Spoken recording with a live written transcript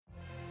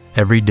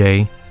Every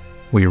day,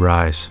 we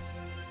rise,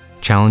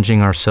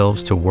 challenging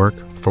ourselves to work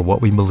for what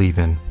we believe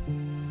in.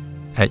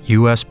 At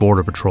U.S.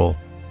 Border Patrol,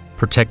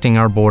 protecting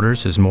our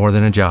borders is more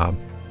than a job.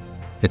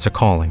 It's a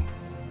calling.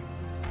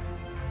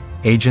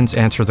 Agents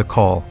answer the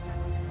call,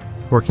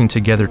 working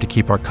together to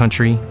keep our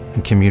country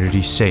and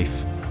communities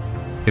safe.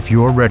 If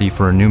you're ready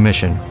for a new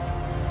mission,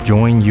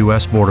 join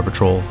U.S. Border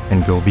Patrol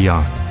and go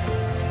beyond.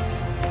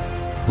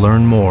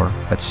 Learn more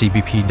at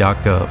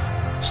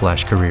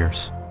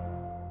cbp.gov/careers.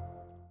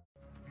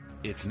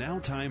 It's now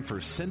time for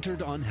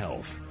Centered on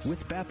Health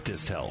with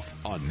Baptist Health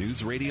on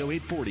News Radio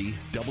 840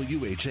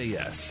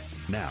 WHAS.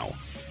 Now,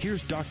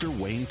 here's Dr.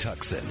 Wayne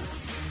Tuckson.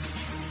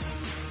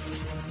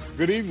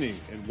 Good evening,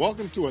 and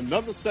welcome to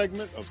another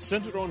segment of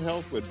Centered on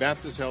Health with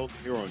Baptist Health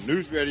here on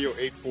News Radio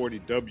 840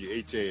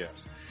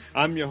 WHAS.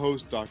 I'm your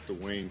host, Dr.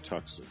 Wayne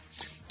Tuckson.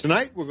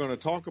 Tonight, we're going to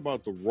talk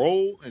about the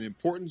role and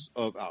importance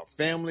of our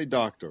family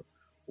doctor,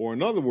 or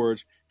in other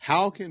words,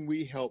 how can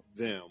we help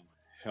them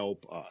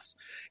help us?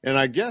 And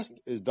our guest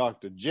is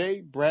Dr.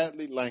 J.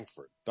 Bradley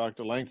Lankford.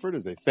 Dr. Lankford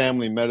is a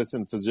family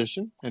medicine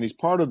physician, and he's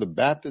part of the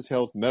Baptist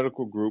Health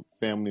Medical Group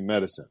Family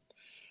Medicine.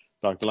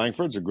 Dr.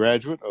 Lankford is a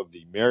graduate of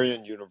the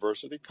Marian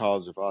University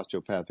College of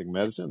Osteopathic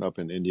Medicine up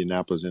in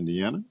Indianapolis,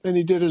 Indiana, and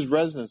he did his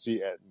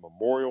residency at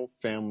Memorial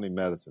Family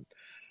Medicine.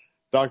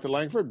 Dr.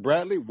 Lankford,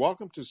 Bradley,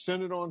 welcome to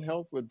Centered on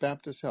Health with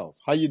Baptist Health.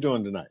 How you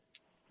doing tonight?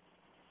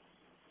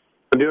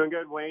 I'm doing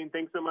good, Wayne.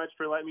 Thanks so much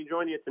for letting me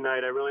join you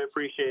tonight. I really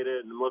appreciate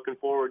it, and I'm looking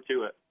forward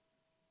to it.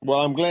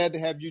 Well, I'm glad to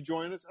have you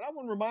join us. And I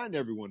want to remind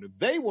everyone, if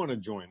they want to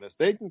join us,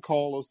 they can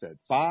call us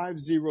at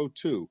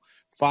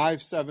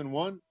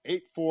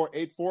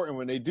 502-571-8484. And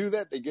when they do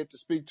that, they get to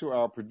speak to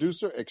our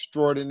producer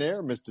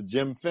extraordinaire, Mr.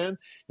 Jim Finn,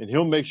 and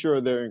he'll make sure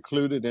they're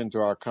included into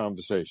our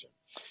conversation.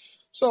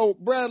 So,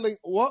 Bradley,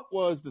 what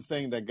was the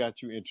thing that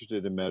got you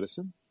interested in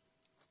medicine?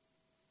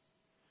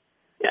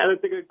 Yeah,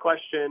 that's a good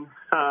question.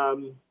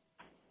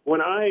 When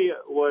I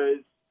was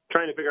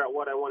trying to figure out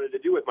what I wanted to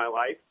do with my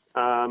life,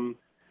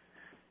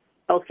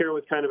 healthcare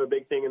was kind of a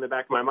big thing in the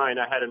back of my mind.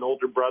 I had an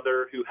older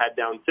brother who had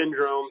Down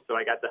syndrome, so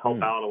I got to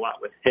help out a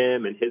lot with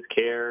him and his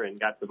care and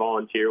got to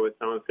volunteer with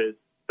some of his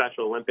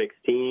Special Olympics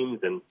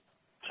teams, and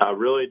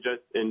really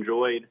just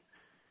enjoyed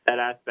that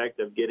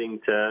aspect of getting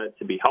to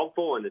be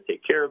helpful and to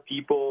take care of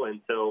people. And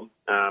so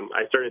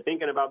I started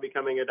thinking about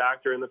becoming a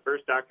doctor, and the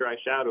first doctor I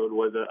shadowed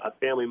was a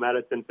family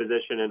medicine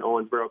physician in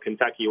Owensboro,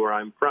 Kentucky, where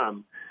I'm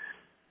from.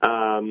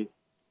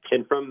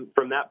 And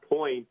from that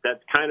point,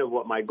 that's kind of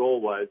what my goal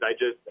was.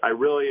 I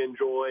really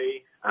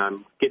enjoy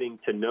getting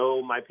to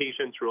know my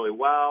patients really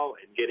well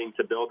and getting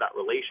to build that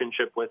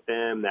relationship with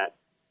them, that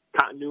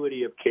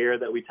continuity of care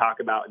that we talk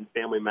about in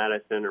family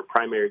medicine or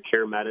primary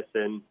care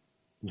medicine.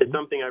 It's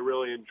something I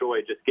really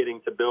enjoy, just getting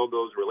to build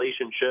those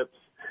relationships,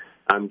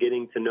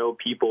 getting to know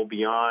people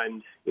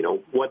beyond,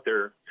 what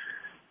their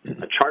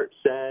chart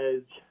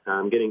says,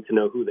 getting to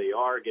know who they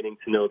are, getting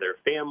to know their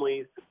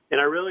families. And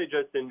I really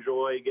just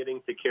enjoy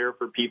getting to care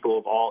for people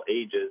of all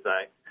ages.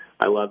 I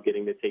love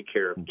getting to take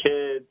care of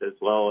kids as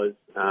well as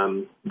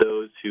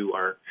those who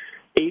are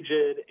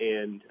aged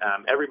and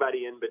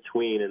everybody in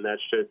between. And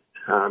that's just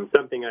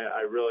something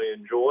I really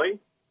enjoy,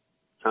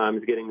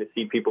 is getting to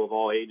see people of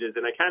all ages.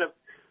 And I kind of,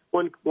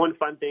 one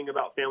fun thing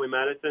about family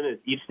medicine is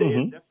each day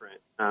is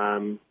different.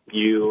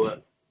 You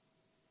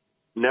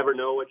never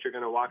know what you're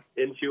going to walk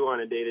into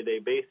on a day-to-day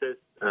basis.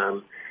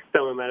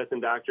 Family medicine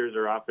doctors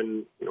are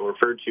often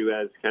referred to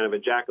as kind of a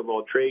jack of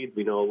all trades.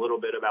 We know a little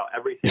bit about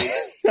everything.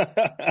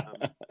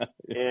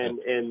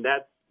 And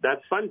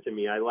that's fun to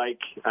me. I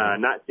like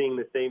not seeing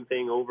the same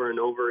thing over and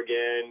over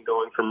again,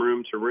 going from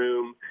room to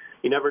room.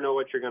 You never know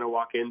what you're going to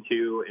walk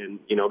into, and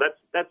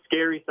that's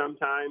scary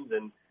sometimes.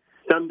 And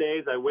some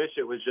days I wish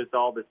it was just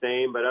all the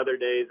same, but other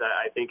days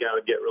I think I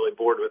would get really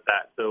bored with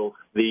that. So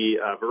the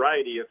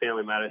variety of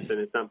family medicine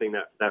is something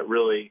that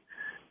really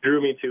drew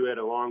me to it,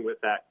 along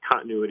with that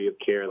continuity of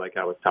care like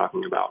I was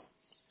talking about.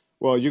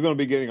 Well, you're going to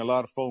be getting a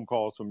lot of phone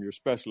calls from your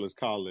specialist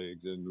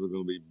colleagues, and we're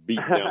going to be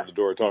beating down the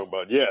door talking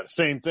about, the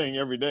same thing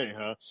every day,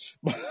 huh?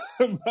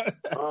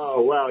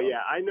 Oh, well,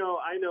 yeah, I know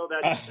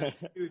that's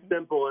too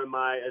simple in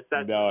my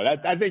assessment. No,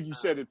 I think you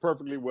said it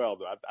perfectly well,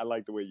 though. I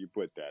like the way you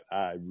put that.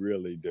 I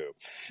really do.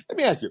 Let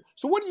me ask you,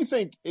 so what do you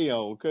think,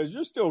 because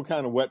you're still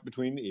kind of wet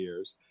between the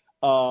ears,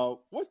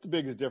 what's the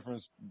biggest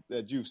difference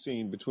that you've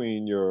seen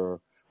between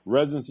your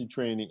residency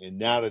training and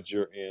now that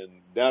you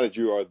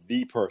are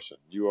the person,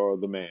 you are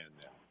the man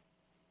now?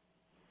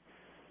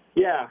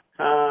 Yeah.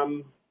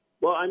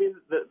 Well, I mean,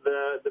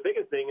 the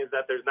biggest thing is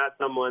that there's not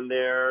someone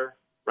there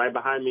right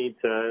behind me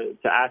to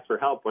ask for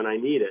help when I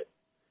need it.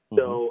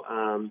 So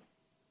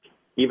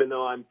even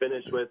though I'm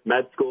finished with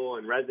med school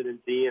and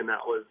residency, and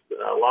that was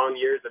long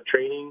years of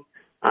training,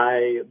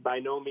 I by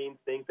no means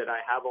think that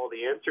I have all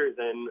the answers,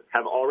 and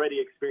have already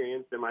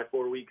experienced in my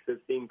 4 weeks of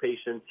seeing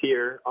patients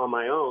here on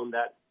my own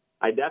that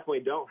I definitely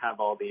don't have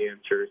all the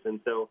answers.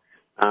 And so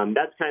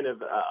that's kind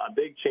of a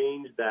big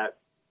change that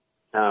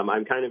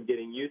I'm kind of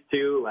getting used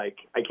to. Like,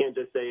 I can't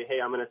just say, hey,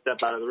 I'm going to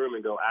step out of the room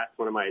and go ask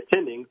one of my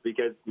attendings,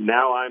 because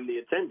now I'm the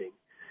attending.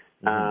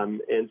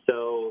 And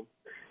so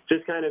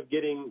just kind of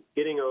getting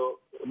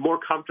more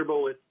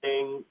comfortable with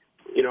saying,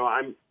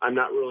 I'm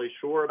not really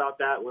sure about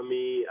that. Let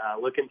me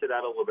look into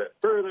that a little bit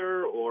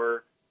further,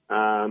 or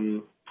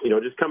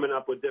just coming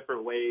up with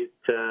different ways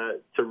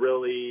to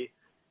really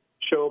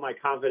show my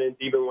confidence,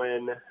 even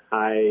when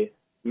I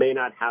may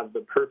not have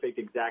the perfect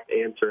exact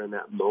answer in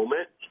that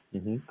moment.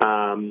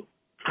 Mm-hmm.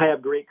 I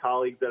have great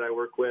colleagues that I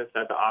work with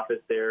at the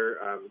office there,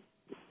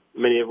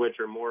 many of which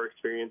are more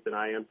experienced than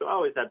I am. So I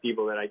always have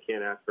people that I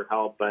can't ask for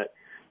help, but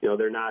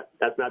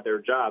that's not their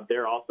job.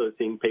 They're also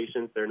seeing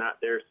patients. They're not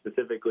there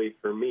specifically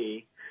for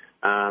me.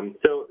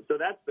 So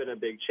that's been a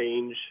big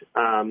change.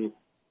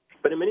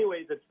 But in many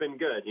ways, it's been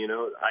good.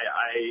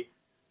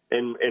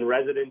 In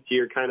residency,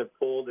 you're kind of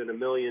pulled in a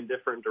million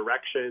different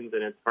directions,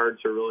 and it's hard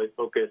to really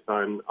focus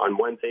on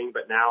one thing.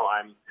 But now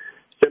I'm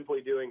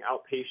simply doing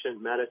outpatient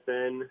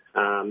medicine,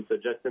 so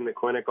just in the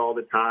clinic all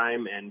the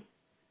time. And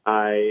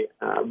I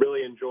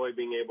really enjoy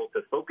being able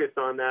to focus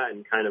on that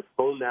and kind of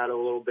hone that a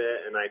little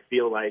bit. And I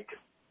feel like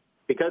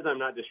because I'm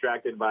not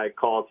distracted by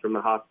calls from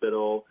the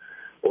hospital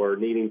or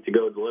needing to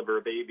go deliver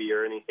a baby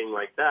or anything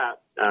like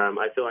that,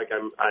 I feel like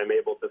I'm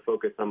able to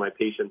focus on my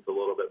patients a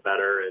little bit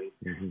better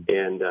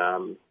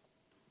and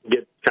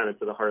get kind of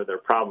to the heart of their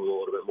problem a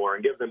little bit more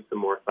and give them some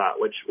more thought,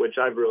 which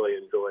I've really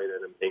enjoyed,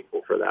 and I'm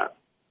thankful for that.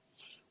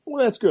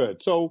 Well, that's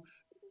good. So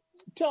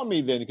tell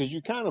me then, because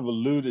you kind of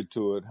alluded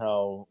to it,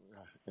 how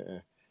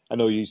I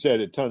know you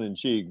said it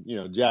tongue-in-cheek,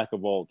 jack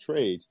of all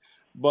trades,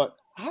 but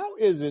how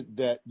is it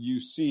that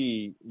you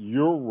see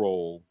your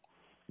role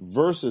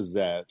versus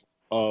that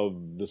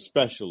of the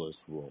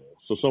specialist role?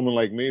 So someone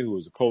like me who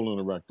is a colon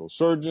and rectal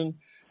surgeon,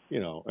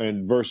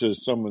 and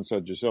versus someone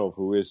such as yourself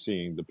who is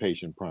seeing the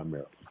patient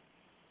primarily.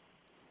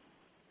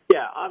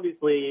 Yeah,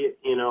 obviously,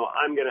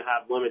 I'm going to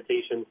have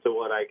limitations to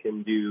what I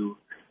can do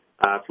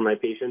for my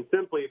patients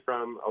simply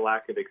from a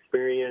lack of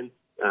experience.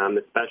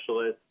 The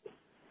specialists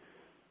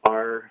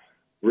are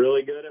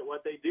really good at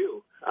what they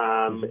do,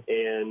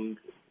 and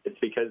it's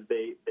because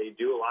they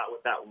do a lot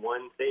with that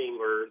one thing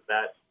or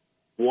that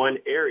one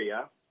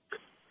area,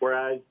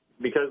 whereas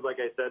because, like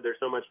I said, there's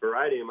so much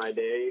variety in my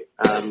day,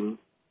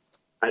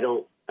 I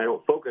don't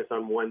focus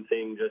on one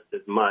thing just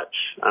as much,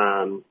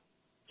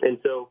 and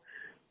so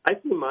I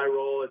see my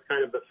role as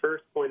kind of the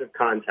first point of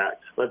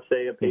contact. Let's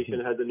say a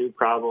patient has a new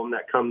problem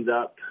that comes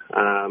up,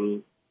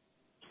 and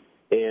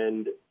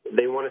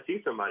they want to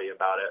see somebody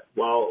about it.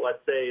 Well,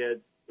 let's say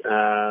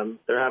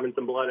they're having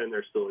some blood in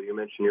their stool. You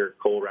mentioned you're a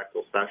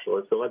colorectal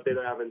specialist. So let's say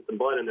they're having some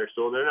blood in their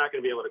stool. They're not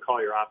going to be able to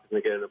call your office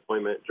and get an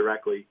appointment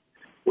directly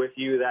with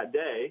you that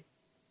day,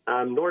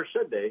 nor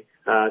should they.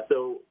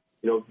 So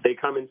they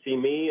come and see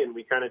me, and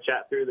we kind of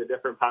chat through the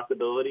different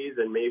possibilities,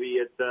 and maybe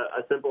it's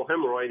a simple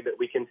hemorrhoid that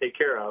we can take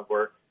care of,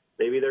 or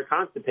maybe they're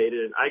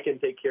constipated, and I can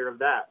take care of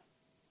that.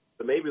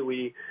 So maybe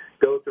we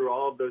go through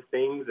all of those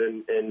things,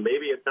 and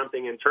maybe it's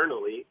something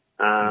internally,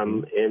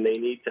 and they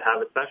need to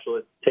have a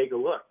specialist take a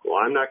look. Well,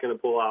 I'm not going to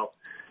pull out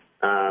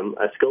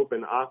a scope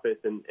in the office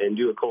and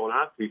do a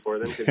colonoscopy for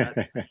them because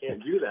I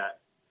can't do that.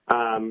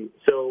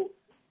 So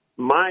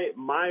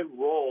my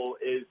role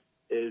is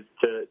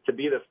to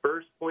be the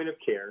first point of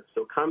care.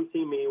 So come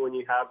see me when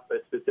you have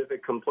a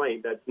specific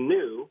complaint that's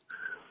new,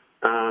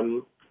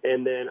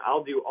 and then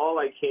I'll do all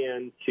I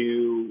can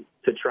to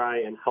try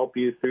and help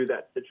you through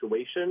that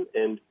situation.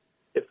 And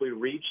if we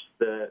reach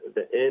the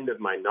end of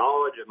my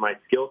knowledge, of my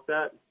skill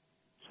set,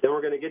 then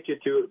we're going to get you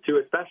to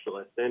a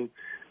specialist. And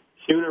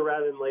sooner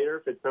rather than later,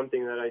 if it's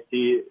something that I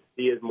see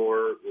as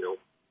more,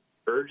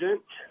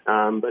 urgent.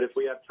 But if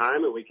we have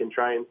time and we can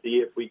try and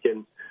see if we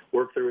can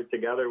work through it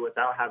together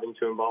without having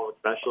to involve a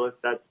specialist,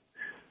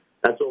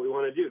 that's what we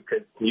want to do,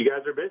 because you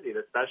guys are busy.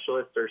 The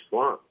specialists are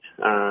swamped.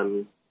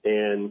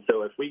 And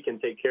so if we can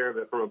take care of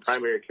it from a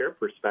primary care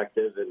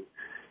perspective and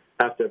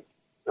have to,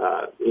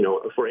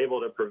 if we're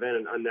able to prevent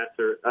an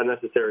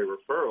unnecessary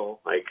referral,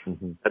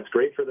 that's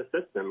great for the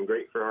system,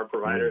 great for our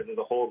providers as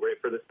a whole, great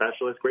for the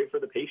specialist, great for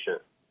the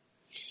patient.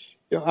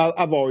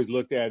 I've always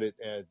looked at it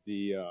as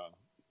the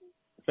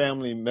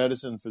family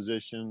medicine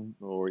physician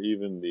or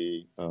even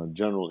the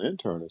general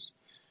internist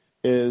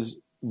is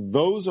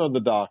those are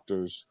the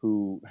doctors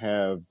who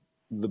have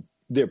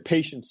they're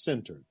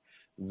patient-centered.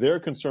 They're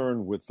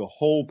concerned with the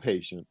whole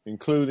patient,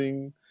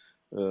 including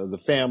the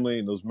family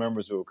and those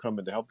members who are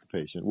coming to help the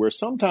patient, where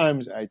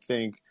sometimes I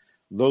think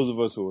those of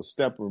us who are a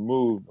step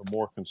removed are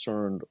more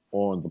concerned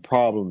on the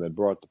problem that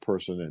brought the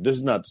person in. This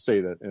is not to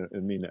say that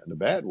and mean that in a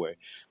bad way,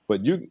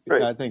 but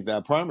right. I think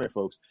that primary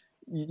folks,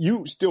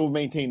 you still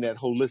maintain that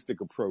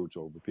holistic approach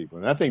over people.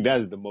 And I think that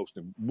is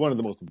one of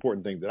the most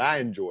important things that I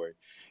enjoy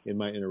in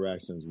my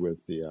interactions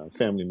with the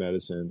family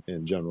medicine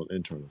and general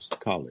internist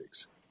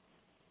colleagues.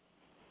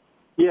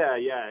 Yeah.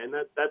 And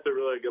that's a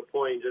really good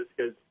point, just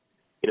because,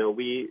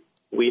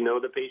 we know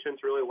the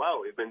patients really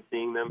well. We've been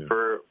seeing them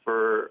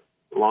for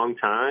long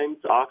times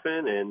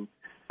often.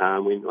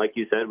 And we, like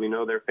you said, we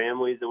know their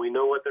families and we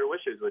know what their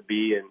wishes would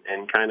be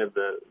and kind of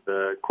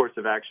the course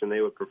of action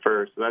they would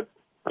prefer. So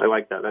I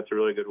like that. That's a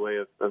really good way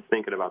of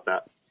thinking about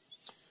that.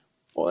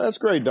 Well, that's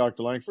great,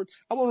 Dr. Lankford.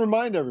 I want to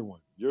remind everyone,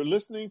 You're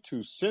listening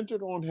to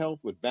Centered on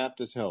Health with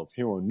Baptist Health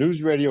here on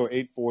News Radio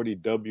 840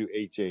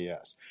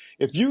 WHAS.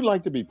 If you'd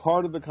like to be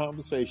part of the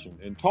conversation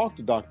and talk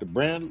to Dr.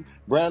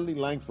 Bradley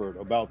Lankford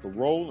about the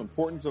role and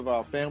importance of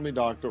our family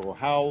doctor or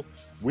how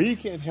we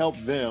can help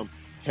them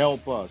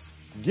help us,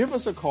 give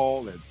us a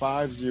call at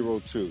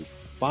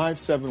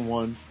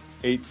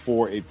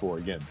 502-571-8484.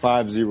 Again,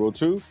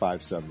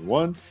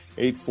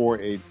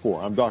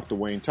 502-571-8484. I'm Dr.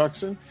 Wayne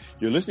Tuckson.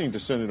 You're listening to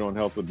Centered on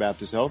Health with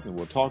Baptist Health, and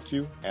we'll talk to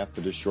you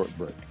after this short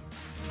break.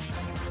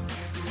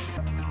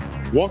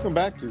 Welcome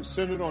back to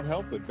Centered on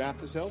Health with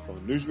Baptist Health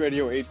on News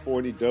Radio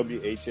 840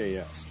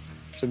 WHAS.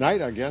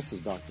 Tonight, our guest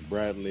is Dr.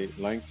 Bradley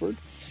Lankford.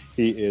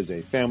 He is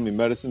a family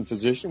medicine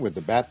physician with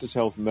the Baptist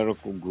Health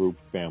Medical Group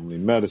Family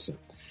Medicine.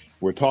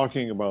 We're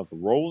talking about the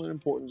role and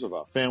importance of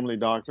our family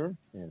doctor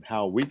and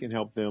how we can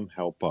help them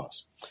help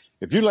us.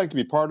 If you'd like to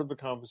be part of the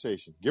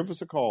conversation, give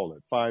us a call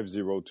at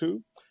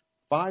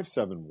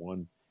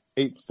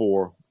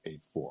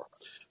 502-571-8484.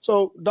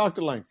 So,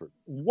 Dr. Lankford,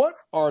 what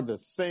are the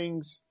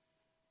things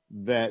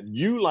that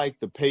you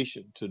like the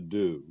patient to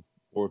do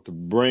or to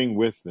bring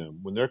with them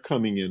when they're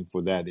coming in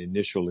for that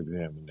initial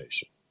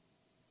examination?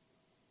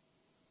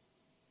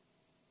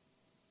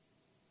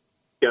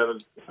 Yeah,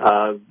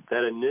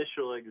 that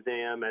initial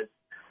exam is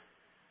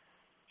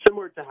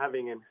similar to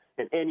having an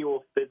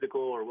annual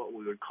physical or what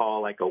we would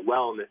call like a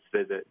wellness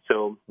visit.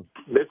 So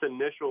this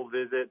initial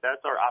visit,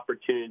 that's our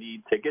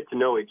opportunity to get to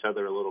know each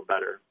other a little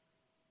better.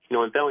 You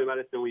know, in family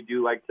medicine, we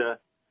do like to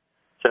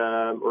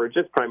or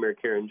just primary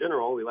care in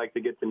general, we like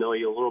to get to know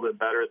you a little bit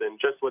better than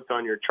just what's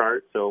on your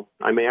chart. So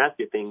I may ask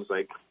you things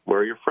like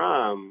where you're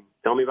from,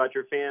 tell me about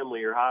your family,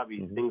 your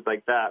hobbies, things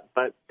like that.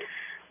 But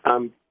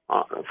from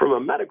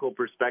a medical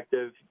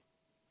perspective,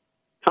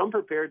 come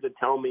prepared to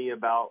tell me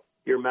about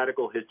your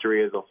medical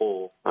history as a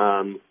whole.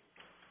 You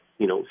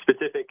know,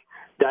 specific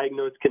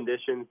diagnosed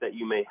conditions that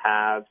you may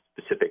have,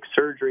 specific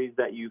surgeries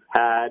that you've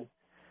had,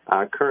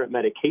 current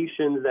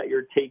medications that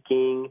you're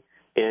taking,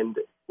 and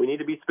we need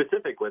to be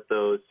specific with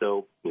those.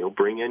 So, you know,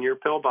 bring in your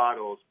pill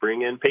bottles,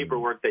 bring in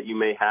paperwork that you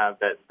may have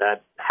that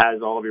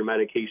has all of your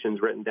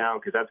medications written down,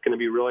 because that's going to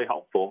be really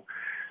helpful.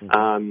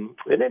 And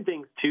then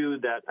things, too,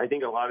 that I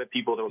think a lot of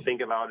people don't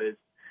think about is,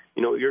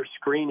 you know, your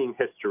screening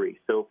history.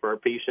 So for our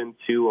patients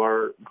who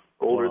are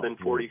older than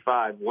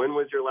 45, when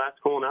was your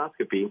last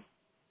colonoscopy?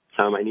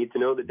 I need to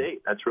know the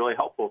date. That's really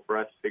helpful for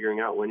us figuring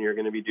out when you're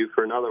going to be due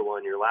for another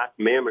one, your last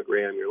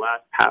mammogram, your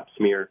last pap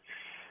smear,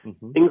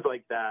 things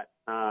like that.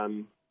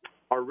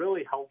 Are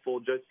really helpful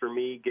just for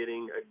me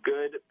getting a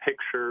good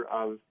picture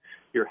of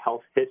your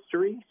health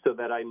history so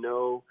that I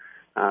know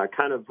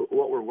kind of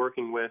what we're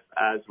working with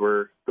as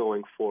we're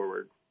going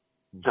forward.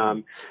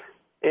 And,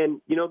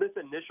 you know, this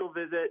initial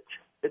visit,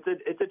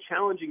 it's a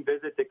challenging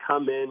visit to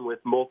come in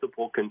with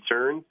multiple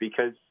concerns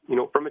because, you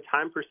know, from a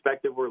time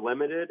perspective, we're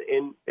limited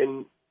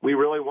and we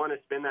really want to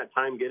spend that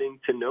time getting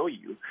to know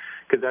you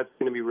because that's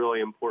going to be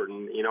really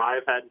important. You know,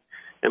 I've had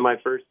in my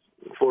first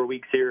 4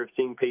 weeks here of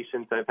seeing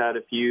patients, I've had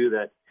a few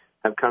that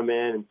have come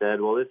in and said,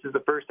 well, this is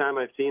the first time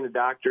I've seen a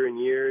doctor in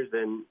years,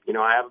 and, you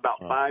know, I have about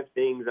 5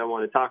 things I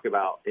want to talk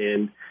about.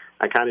 And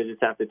I kind of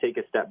just have to take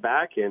a step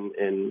back and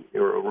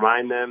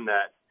remind them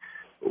that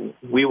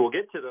we will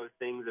get to those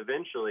things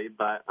eventually,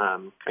 but I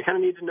kind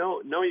of need to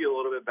know you a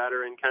little bit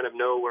better and kind of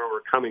know where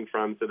we're coming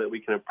from so that we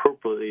can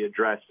appropriately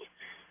address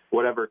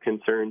whatever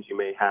concerns you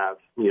may have.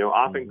 You know,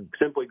 often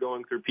simply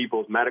going through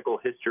people's medical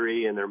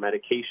history and their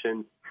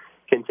medications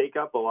can take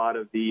up a lot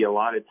of the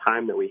allotted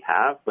time that we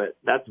have, but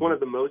that's one of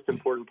the most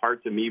important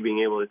parts of me being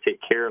able to take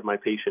care of my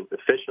patients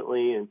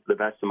efficiently and to the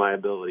best of my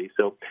ability.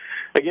 So,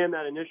 again,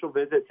 that initial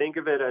visit, think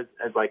of it as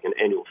like an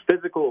annual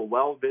physical, a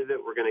well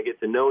visit. We're going to get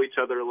to know each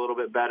other a little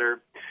bit better,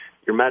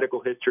 your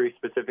medical history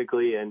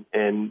specifically, and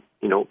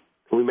you know,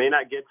 we may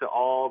not get to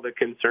all the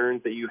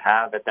concerns that you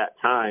have at that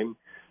time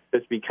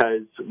just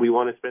because we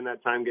want to spend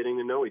that time getting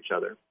to know each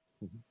other.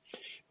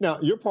 Now,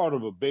 you're part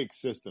of a big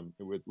system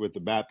with the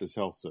Baptist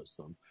Health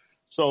System.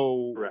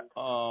 So,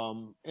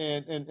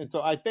 and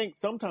so I think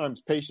sometimes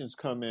patients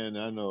come in,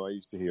 I know I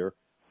used to hear,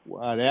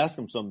 I'd ask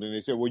them something, they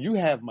say, well, you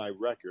have my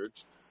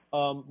records.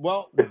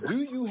 Well, do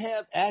you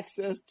have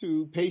access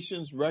to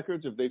patients'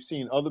 records if they've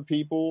seen other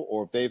people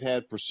or if they've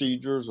had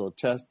procedures or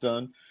tests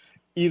done,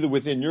 either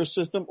within your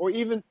system or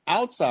even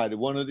outside of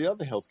one of the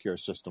other healthcare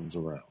systems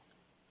around?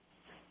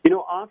 You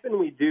know, often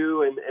we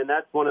do, and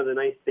that's one of the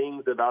nice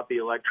things about the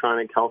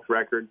electronic health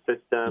record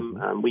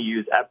system. We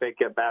use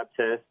Epic at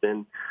Baptist,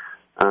 and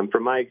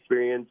from my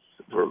experience,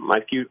 for my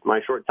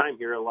short time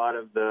here, a lot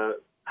of the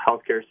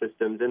healthcare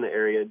systems in the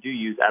area do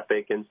use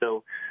Epic, and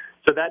so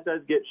that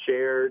does get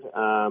shared.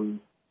 And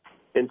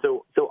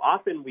so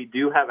often we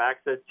do have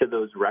access to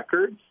those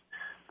records,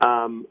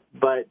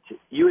 but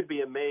you would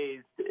be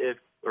amazed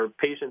or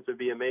patients would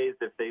be amazed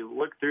if they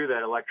look through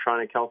that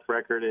electronic health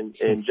record and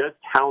just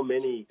how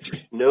many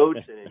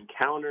notes and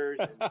encounters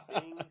and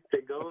things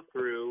to go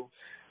through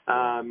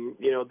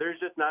There's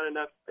just not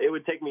enough. It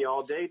would take me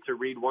all day to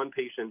read one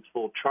patient's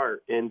full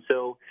chart. And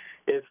so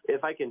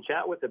if I can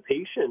chat with a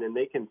patient and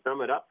they can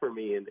sum it up for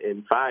me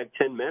in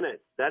 5-10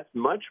 minutes, that's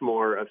much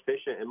more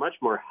efficient and much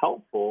more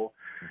helpful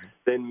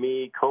than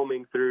me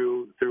combing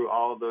through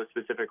all of those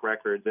specific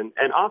records. And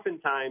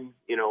oftentimes,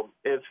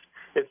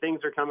 if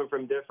things are coming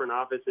from different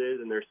offices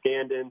and they're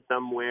scanned in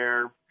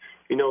somewhere,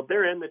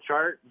 they're in the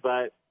chart,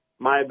 but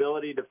my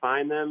ability to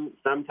find them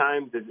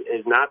sometimes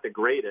is not the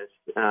greatest.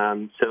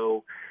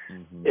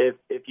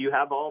 If you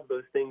have all of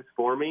those things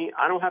for me,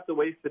 I don't have to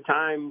waste the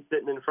time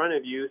sitting in front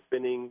of you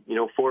spending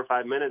 4 or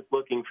 5 minutes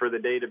looking for the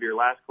date of your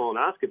last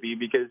colonoscopy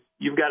because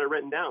you've got it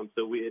written down.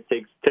 So it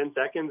takes 10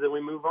 seconds and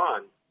we move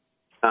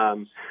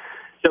on.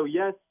 So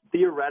yes,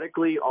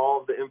 theoretically, all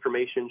of the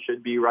information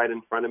should be right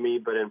in front of me,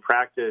 but in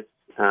practice,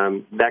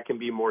 that can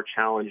be more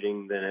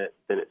challenging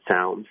than it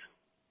sounds.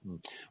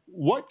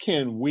 What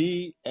can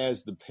we,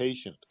 as the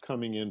patient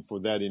coming in for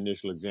that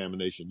initial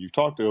examination, you've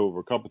talked over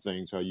a couple of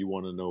things, how you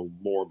want to know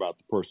more about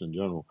the person in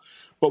general,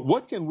 but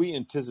what can we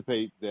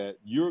anticipate that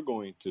you're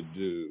going to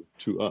do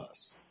to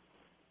us?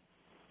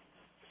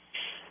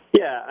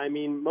 Yeah,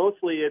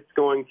 mostly it's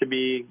going to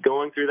be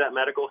going through that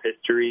medical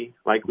history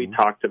like we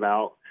talked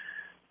about.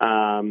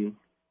 I'm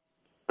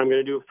going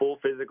to do a full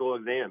physical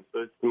exam.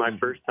 So it's my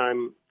first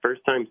time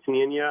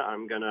seeing you.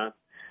 I'm going to,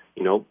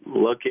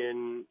 look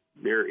in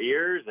your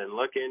ears and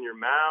look in your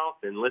mouth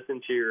and listen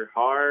to your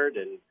heart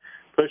and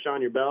push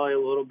on your belly a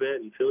little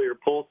bit and feel your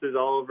pulses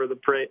all over the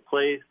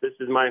place. This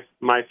is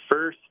my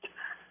first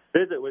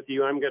visit with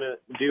you. I'm going to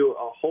do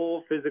a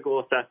whole physical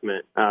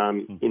assessment.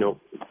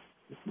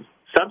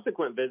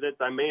 Subsequent visits,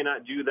 I may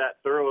not do that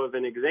thorough of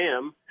an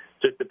exam.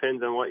 Just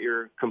depends on what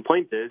your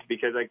complaint is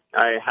because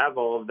I have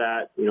all of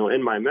that,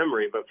 in my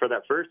memory. But for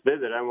that first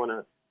visit, I want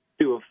to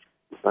do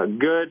a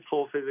good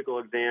full physical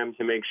exam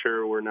to make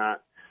sure we're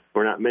not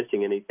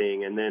missing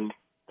anything. And then,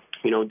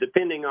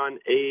 depending on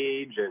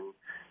age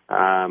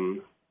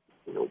and,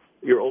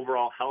 your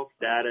overall health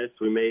status,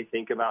 we may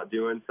think about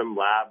doing some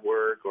lab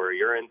work or a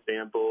urine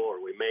sample,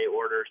 or we may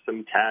order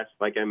some tests.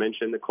 Like I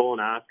mentioned, the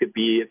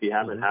colonoscopy, if you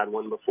haven't had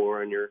one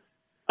before and you're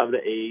of the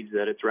age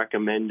that it's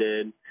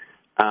recommended.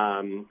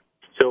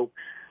 So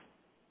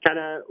kind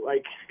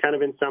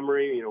of in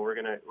summary, we're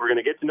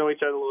gonna get to know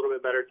each other a little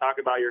bit better, talk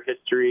about your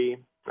history.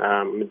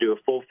 I'm going to do a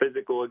full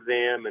physical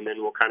exam, and then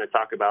we'll kind of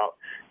talk about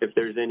if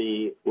there's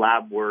any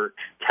lab work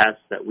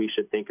tests that we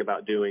should think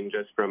about doing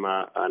just from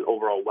an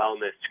overall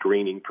wellness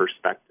screening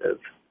perspective.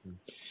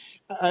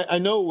 I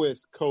know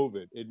with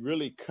COVID, it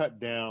really cut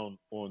down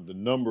on the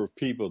number of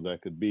people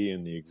that could be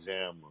in the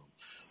exam room.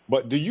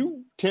 But do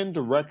you tend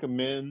to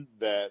recommend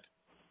that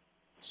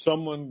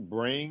someone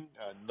bring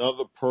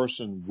another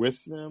person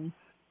with them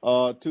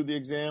to the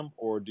exam,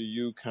 or do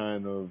you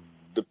kind of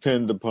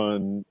depend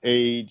upon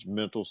age,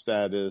 mental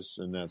status,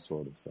 and that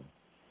sort of thing?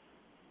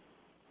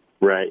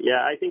 Right.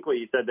 Yeah, I think what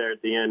you said there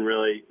at the end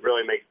really,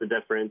 really makes the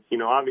difference.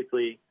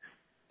 Obviously,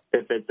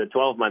 if it's a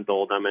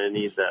 12-month-old, I'm going to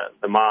need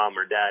the mom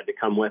or dad to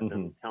come with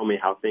them, tell me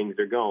how things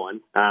are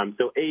going.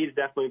 So age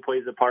definitely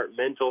plays a part.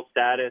 Mental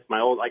status.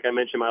 Like I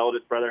mentioned, my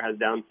oldest brother has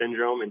Down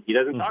syndrome, and he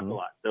doesn't talk a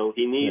lot. So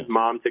he needs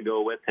mom to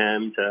go with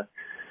him to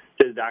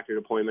his doctor's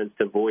appointments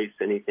to voice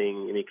any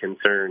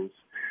concerns.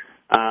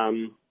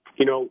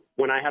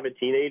 When I have a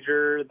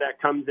teenager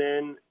that comes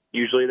in,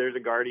 usually there's a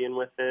guardian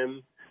with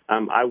him.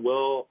 I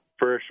will,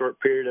 for a short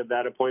period of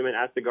that appointment,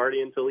 ask the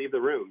guardian to leave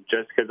the room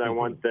just because I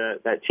want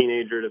that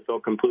teenager to feel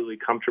completely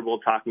comfortable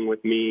talking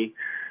with me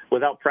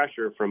without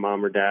pressure from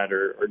mom or dad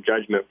or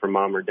judgment from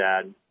mom or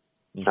dad.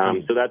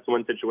 So that's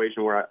one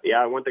situation where,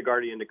 I want the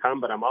guardian to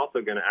come, but I'm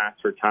also going to ask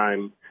for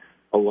time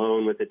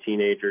alone with the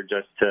teenager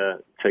just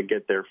to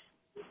get their,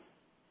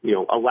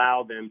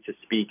 allow them to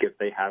speak if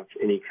they have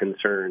any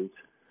concerns.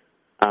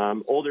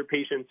 Older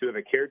patients who have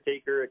a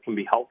caretaker, it can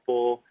be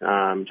helpful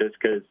just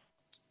because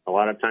a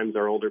lot of times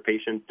our older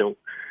patients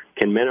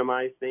can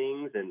minimize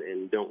things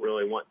and don't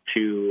really want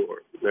to, or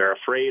they're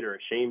afraid or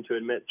ashamed to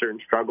admit certain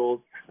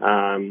struggles.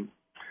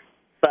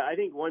 But I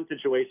think one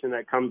situation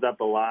that comes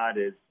up a lot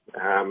is,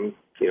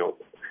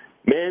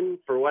 men,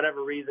 for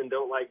whatever reason,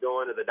 don't like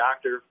going to the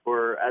doctor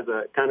as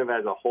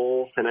a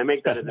whole. And I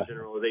make that as a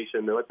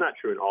generalization, though it's not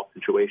true in all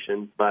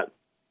situations, but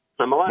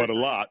a lot.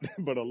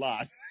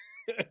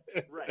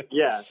 Right.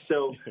 Yeah.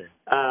 So,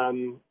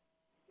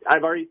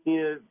 I've already seen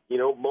it,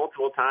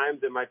 multiple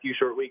times in my few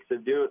short weeks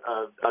of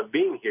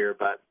being here.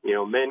 But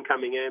men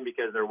coming in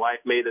because their wife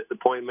made this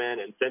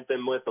appointment and sent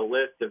them with a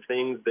list of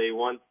things they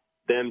want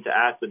them to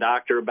ask the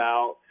doctor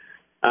about.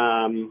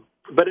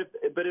 But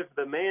if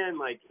the man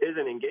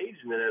isn't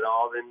engaged in it at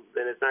all,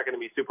 then it's not going to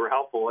be super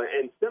helpful.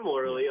 And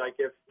similarly,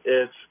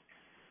 if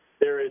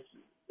there is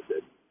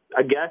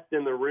a guest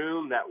in the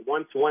room that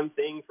wants one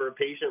thing for a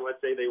patient,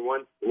 let's say they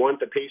want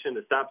the patient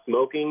to stop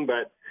smoking,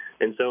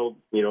 and so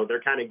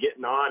they're kind of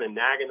getting on and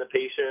nagging the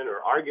patient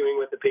or arguing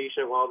with the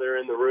patient while they're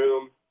in the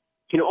room.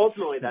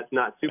 Ultimately that's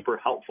not super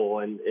helpful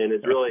and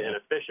is really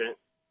inefficient.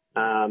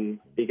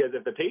 Because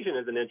if the patient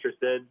isn't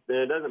interested, then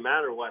it doesn't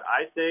matter what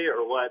I say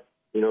or what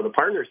the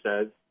partner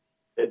says.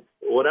 it's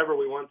whatever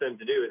we want them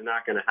to do is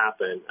not going to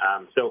happen.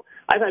 So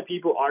I've had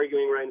people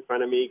arguing right in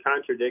front of me,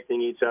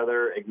 contradicting each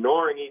other,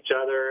 ignoring each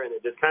other, and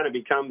it just kind of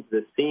becomes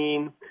the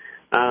scene.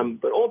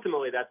 But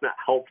ultimately, that's not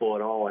helpful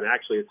at all, and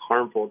actually it's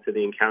harmful to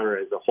the encounter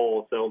as a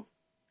whole. So,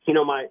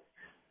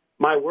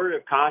 my word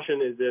of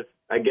caution is if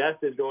a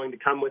guest is going to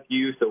come with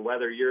you, so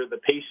whether you're the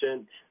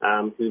patient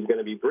who's going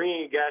to be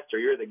bringing a guest or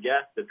you're the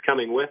guest that's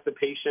coming with the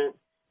patient,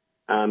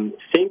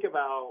 think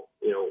about,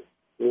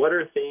 what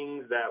are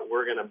things that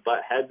we're going to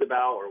butt heads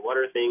about, or what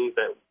are things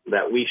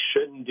that we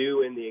shouldn't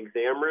do in the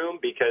exam room,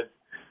 because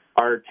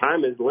our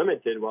time is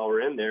limited while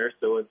we're in there.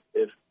 So if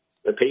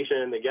the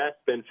patient and the guest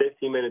spend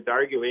 15 minutes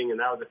arguing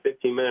and that was a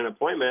 15-minute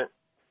appointment,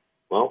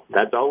 well,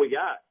 that's all we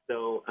got.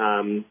 So,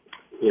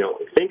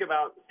 think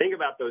about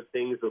those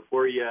things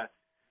before you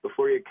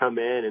come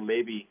in, and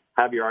maybe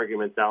have your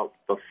arguments out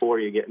before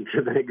you get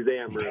into the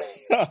exam room.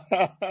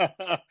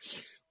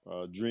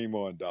 Dream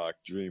on, Doc.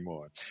 Dream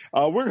on.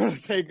 We're going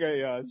to take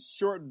a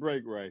short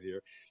break right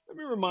here. Let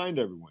me remind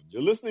everyone,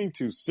 you're listening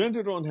to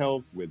Centered on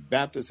Health with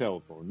Baptist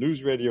Health on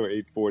News Radio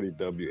 840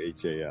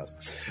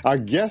 WHAS. Our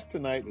guest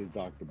tonight is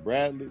Dr.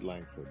 Bradley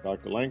Lankford.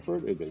 Dr.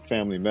 Lankford is a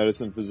family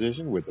medicine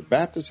physician with the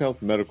Baptist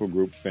Health Medical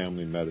Group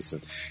Family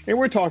Medicine. And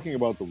we're talking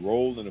about the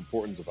role and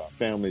importance of our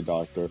family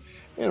doctor,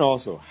 and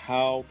also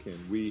how can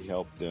we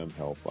help them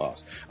help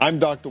us. I'm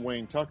Dr.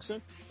 Wayne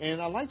Tuckson,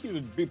 and I'd like you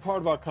to be part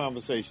of our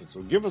conversation.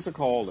 So give us a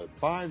call at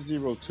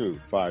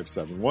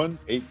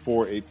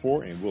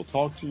 502-571-8484, and we'll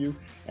talk to you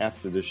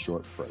after this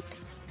short break.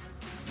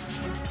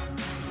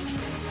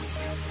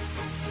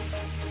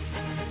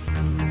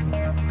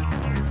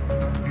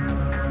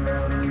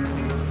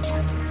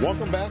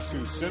 Welcome back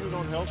to Centered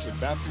on Health with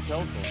Baptist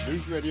Health on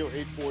News Radio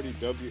 840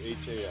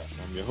 WHAS.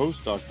 I'm your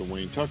host, Dr.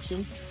 Wayne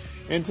Tuckson.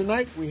 And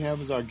tonight we have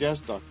as our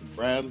guest Dr.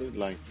 Bradley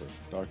Lankford.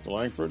 Dr.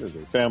 Lankford is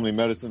a family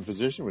medicine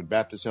physician with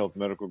Baptist Health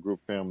Medical Group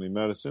Family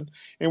Medicine.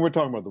 And we're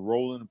talking about the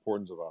role and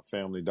importance of our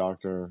family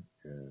doctor,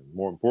 and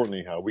more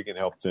importantly, how we can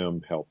help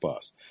them help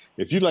us.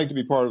 If you'd like to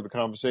be part of the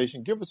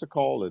conversation, give us a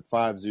call at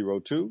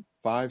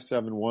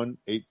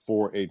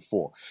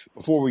 502-571-8484.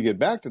 Before we get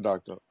back to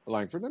Dr.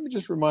 Lankford, let me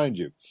just remind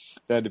you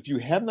that if you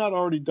have not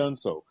already done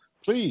so,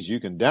 please, you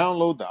can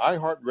download the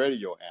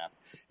iHeartRadio app,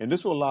 and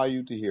this will allow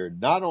you to hear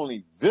not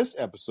only this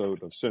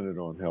episode of Centered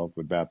on Health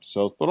with Baptist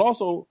Health, but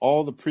also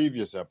all the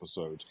previous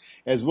episodes,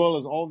 as well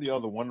as all the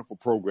other wonderful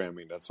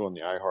programming that's on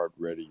the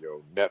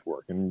iHeartRadio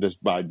network, and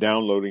just by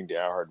downloading the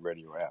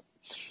iHeartRadio app.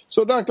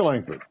 So, Dr.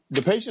 Lankford,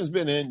 the patient's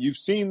been in, you've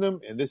seen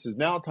them, and this is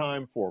now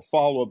time for a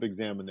follow-up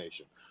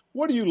examination.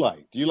 What do you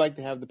like? Do you like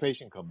to have the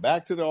patient come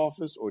back to the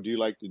office, or do you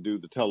like to do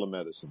the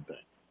telemedicine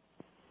thing?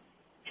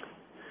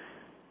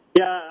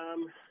 Yeah,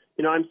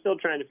 I'm still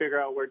trying to figure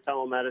out where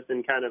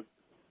telemedicine kind of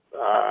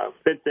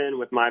fits in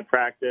with my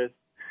practice.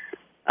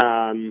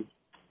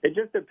 It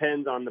just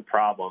depends on the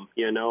problem,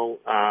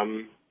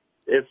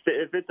 If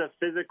it's a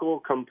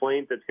physical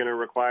complaint that's going to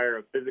require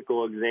a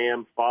physical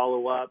exam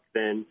follow-up,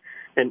 then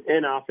an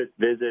in-office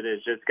visit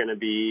is just going to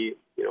be,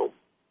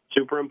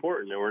 super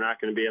important, and we're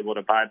not going to be able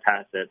to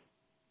bypass it.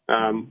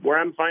 Where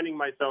I'm finding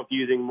myself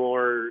using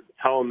more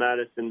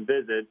telemedicine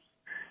visits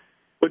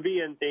would be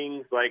in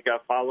things like a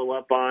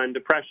follow-up on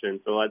depression.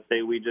 So let's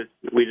say we just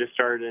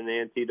started an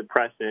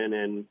antidepressant,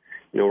 and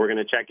we're going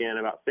to check in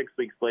about 6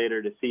 weeks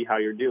later to see how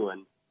you're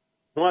doing.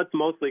 Well, it's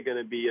mostly going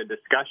to be a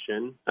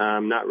discussion.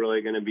 Not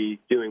really going to be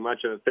doing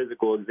much of a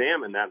physical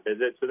exam in that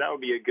visit. So that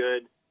would be a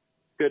good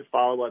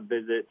follow-up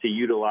visit to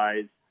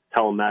utilize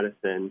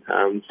telemedicine.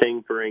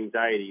 Same for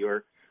anxiety,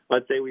 or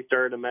let's say we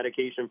started a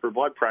medication for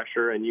blood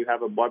pressure, and you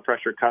have a blood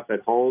pressure cuff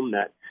at home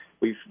that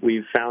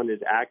we've found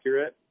is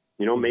accurate.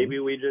 Maybe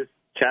we just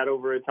chat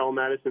over a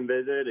telemedicine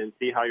visit and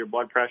see how your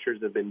blood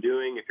pressures have been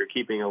doing, if you're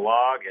keeping a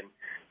log, and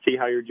see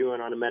how you're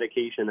doing on a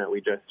medication that we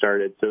just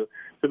started. So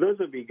those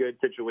would be good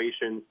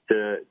situations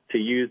to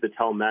use the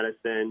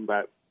telemedicine.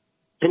 But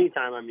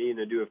anytime I'm needing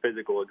to do a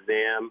physical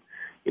exam,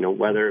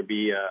 whether it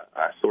be a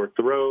sore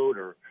throat,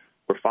 or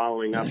we're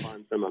following up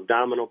on some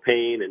abdominal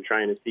pain and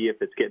trying to see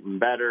if it's getting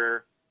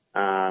better,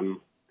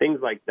 things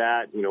like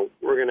that,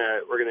 we're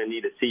gonna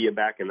need to see you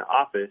back in the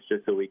office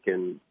just so we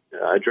can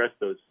address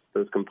those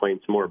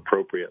complaints more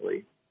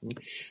appropriately.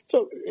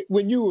 So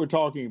when you were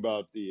talking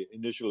about the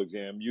initial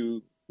exam,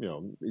 you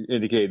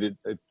indicated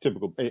a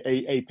typical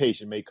a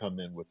patient may come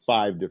in with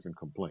 5 different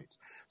complaints.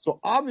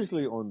 So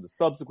obviously on the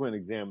subsequent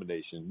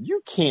examination,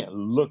 you can't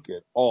look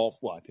at all.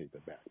 Well, I take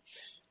that back.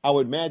 I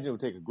would imagine it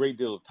would take a great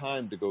deal of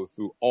time to go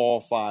through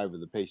all 5 of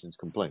the patient's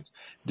complaints.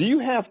 Do you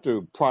have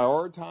to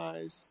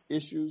prioritize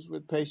issues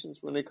with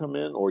patients when they come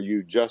in, or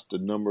you just a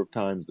number of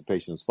times the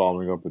patient is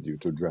following up with you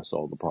to address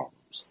all the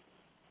problems?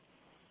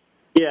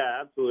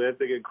 Yeah, absolutely.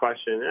 That's a good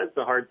question. That's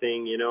the hard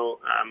thing.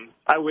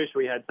 I wish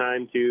we had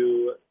time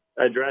to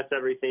address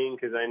everything,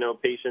 because I know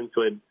patients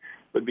would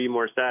be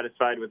more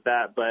satisfied with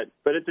that. But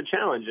it's a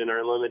challenge in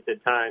our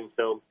limited time.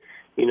 So,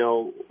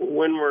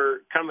 when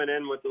we're coming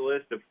in with a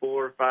list of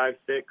 4, 5,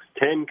 6,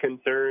 10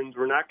 concerns,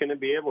 we're not going to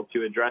be able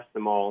to address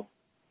them all.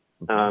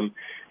 And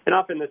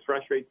often this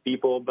frustrates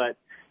people. But,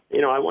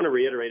 I want to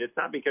reiterate, it's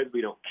not because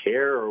we don't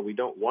care or we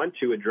don't want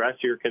to address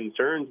your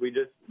concerns. We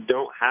just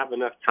don't have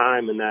enough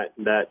time in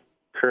that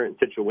current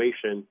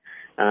situation.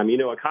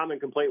 A common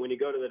complaint when you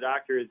go to the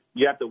doctor is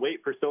you have to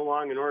wait for so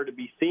long in order to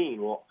be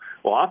seen. Well,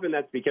 often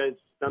that's because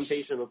some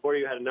patient before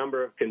you had a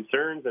number of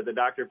concerns that the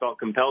doctor felt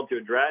compelled to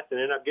address and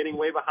ended up getting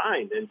way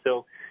behind. And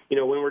so,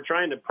 when we're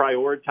trying to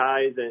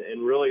prioritize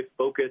and really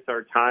focus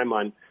our time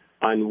on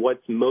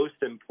what's most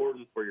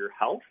important for your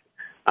health,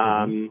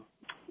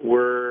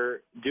 we're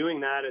doing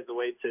that as a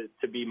way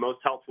to be most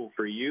helpful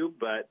for you,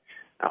 but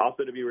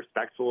also to be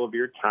respectful of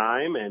your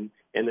time and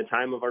the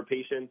time of our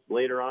patients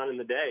later on in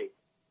the day.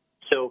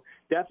 So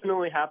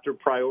definitely have to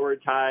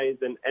prioritize,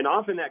 and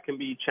often that can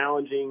be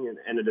challenging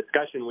and a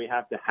discussion we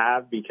have to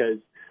have because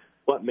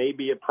what may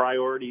be a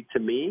priority to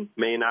me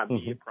may not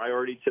be a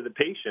priority to the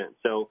patient.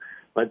 So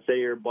let's say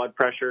your blood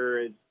pressure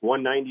is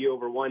 190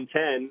 over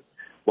 110.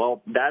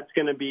 Well, that's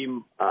going to be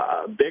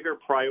a bigger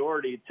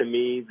priority to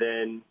me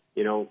than,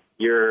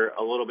 you're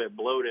a little bit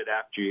bloated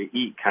after you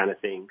eat kind of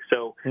thing.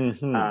 So,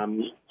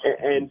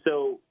 and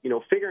so,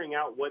 figuring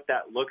out what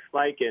that looks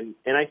like. And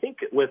I think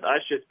with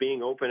us just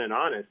being open and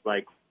honest,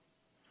 like,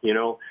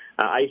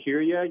 I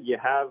hear you. You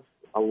have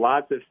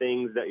lots of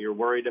things that you're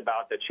worried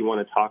about that you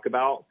want to talk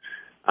about.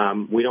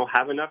 We don't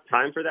have enough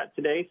time for that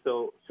today.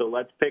 So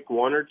let's pick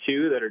one or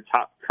two that are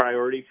top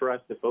priority for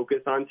us to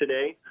focus on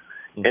today.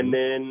 And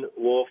then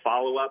we'll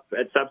follow up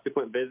at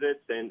subsequent visits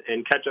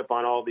and catch up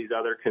on all these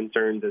other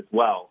concerns as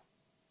well.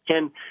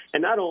 And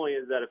not only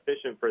is that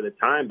efficient for the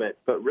time,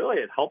 but really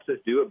it helps us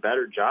do a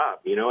better job.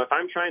 If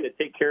I'm trying to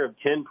take care of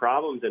 10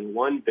 problems in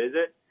one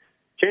visit,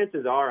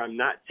 chances are I'm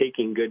not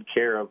taking good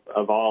care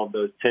of all of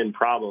those 10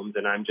 problems,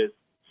 and I'm just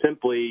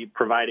simply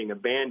providing a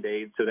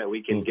Band-Aid so that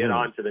we can get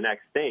on to the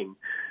next thing.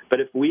 But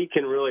if we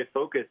can really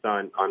focus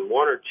on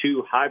one or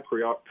two high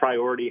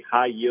priority,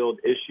 high yield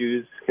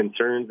issues,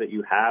 concerns that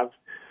you have,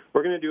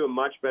 we're going to do a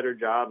much better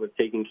job of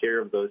taking care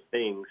of those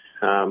things.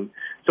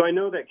 So I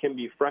know that can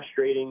be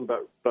frustrating,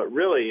 but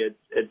really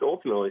it's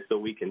ultimately so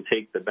we can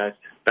take the best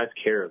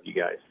care of you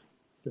guys.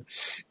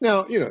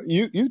 Now,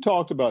 you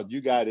talked about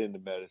you got into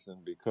medicine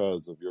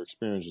because of your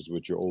experiences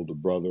with your older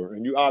brother,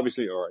 and you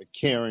obviously are a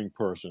caring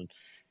person,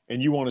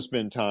 and you want to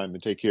spend time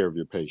and take care of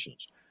your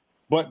patients.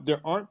 But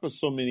there aren't but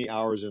so many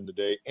hours in the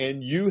day,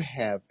 and you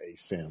have a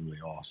family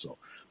also.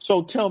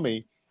 So tell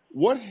me,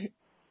 what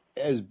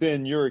has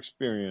been your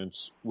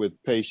experience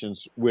with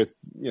patients with,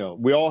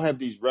 we all have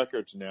these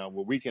records now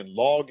where we can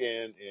log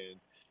in and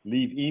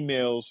leave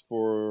emails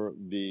for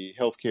the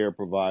healthcare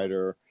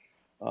provider.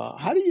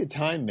 How do you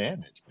time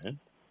manage, man?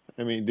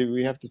 I mean, do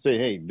we have to say,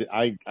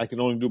 hey, I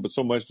can only do but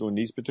so much during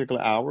these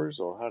particular hours,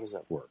 or how does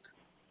that work?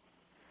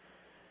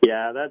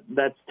 Yeah,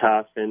 that's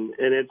tough, and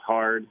it's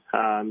hard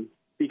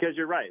because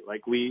you're right.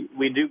 Like we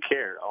do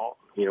care.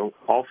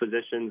 All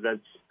physicians.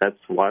 That's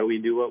why we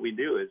do what we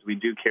do. Is we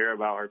do care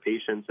about our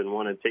patients and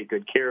want to take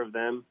good care of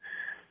them.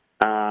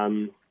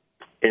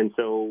 And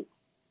so,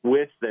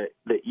 with the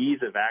ease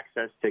of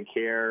access to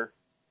care,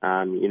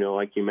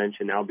 like you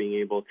mentioned, now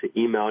being able to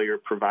email your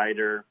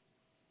provider,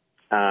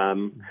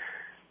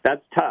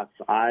 that's tough.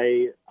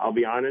 I'll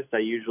be honest. I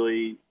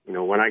usually,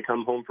 when I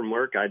come home from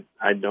work,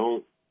 I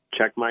don't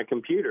check my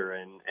computer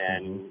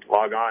and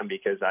log on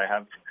because I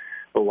have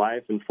a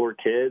wife and 4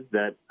 kids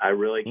that I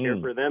really care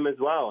for them as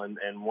well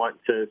and want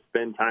to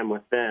spend time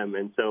with them.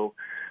 And so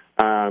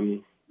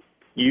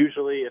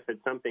usually if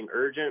it's something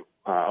urgent,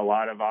 a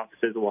lot of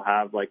offices will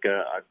have like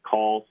a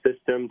call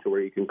system to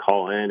where you can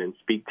call in and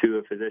speak to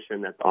a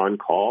physician that's on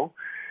call.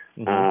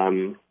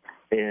 And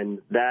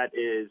that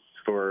is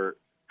for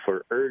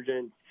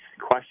urgent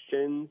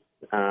questions.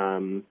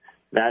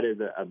 That is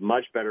a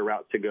much better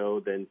route to go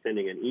than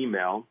sending an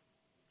email.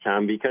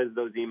 Because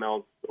those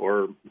emails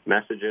or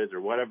messages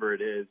or whatever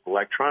it is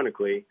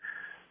electronically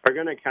are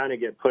going to kind of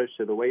get pushed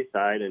to the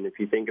wayside. And if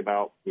you think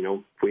about,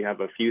 if we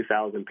have a few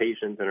thousand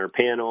patients in our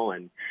panel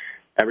and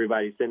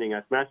everybody's sending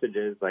us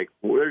messages, like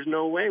there's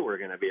no way we're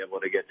going to be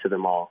able to get to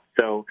them all.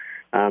 So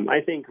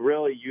I think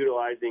really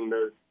utilizing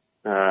those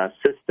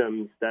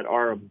systems that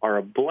are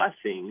a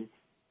blessing,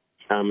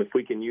 if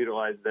we can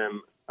utilize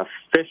them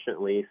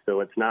efficiently so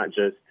it's not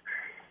just,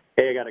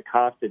 hey, I got a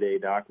cough today,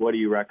 doc, what do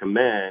you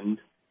recommend?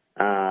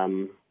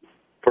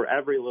 For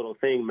every little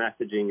thing,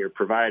 messaging your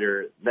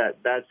provider,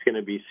 that's going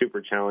to be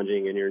super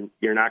challenging, and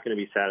you're not going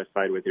to be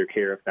satisfied with your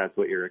care if that's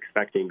what you're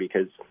expecting,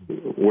 because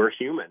we're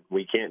human.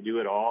 We can't do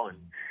it all,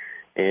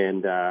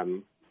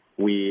 and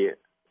we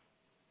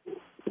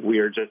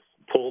are just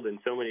pulled in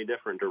so many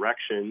different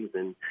directions,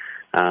 and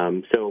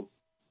so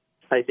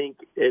I think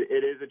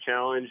it is a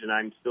challenge, and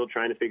I'm still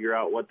trying to figure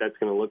out what that's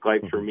going to look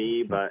like for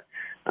me. But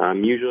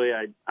usually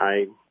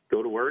I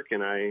go to work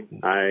and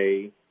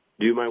I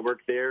do my work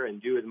there and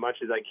do as much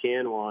as I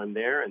can while I'm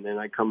there, and then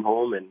I come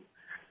home and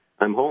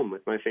I'm home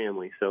with my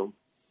family. So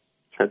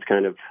that's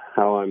kind of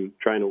how I'm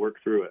trying to work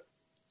through it.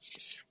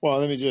 Well,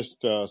 let me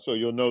just so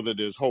you'll know that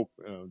there's hope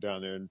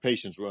down there, and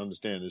patients will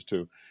understand this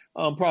too.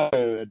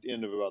 Probably at the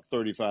end of about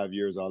 35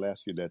 years, I'll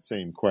ask you that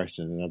same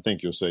question, and I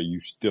think you'll say you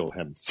still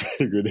haven't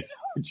figured it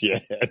out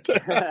yet.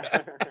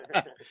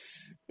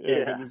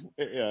 Yeah.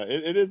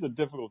 It is a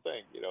difficult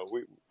thing.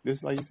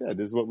 This, like you said,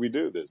 this is what we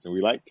do. This, and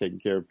we like taking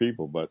care of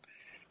people, but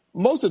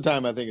most of the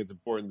time, I think it's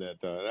important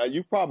that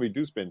you probably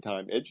do spend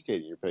time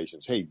educating your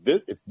patients. Hey,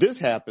 if this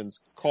happens,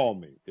 call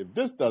me. If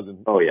this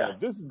doesn't, Oh, yeah. if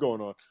this is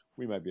going on,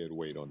 we might be able to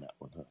wait on that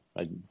one.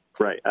 Huh?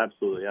 Right.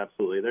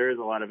 Absolutely. There is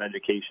a lot of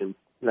education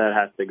that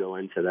has to go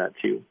into that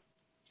too.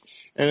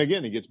 And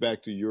again, it gets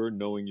back to your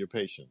knowing your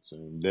patients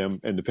and them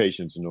and the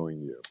patients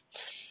knowing you.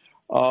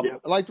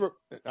 Yep.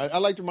 I'd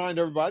like to remind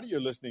everybody you're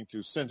listening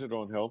to Centered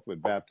on Health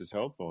with Baptist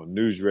Health on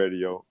News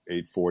Radio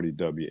 840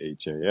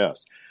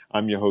 WHAS.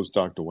 I'm your host,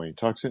 Dr. Wayne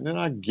Tuxson, and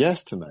our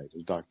guest tonight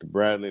is Dr.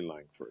 Bradley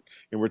Lankford.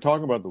 And we're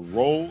talking about the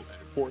role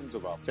and importance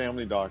of our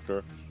family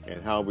doctor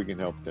and how we can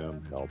help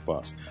them help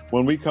us.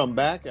 When we come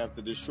back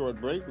after this short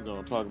break, we're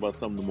going to talk about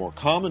some of the more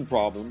common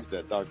problems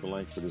that Dr.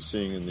 Lankford is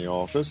seeing in the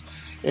office.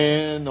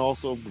 And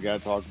also, we got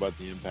to talk about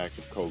the impact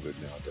of COVID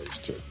nowadays,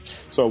 too.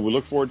 So we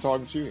look forward to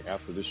talking to you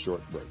after this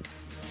short break.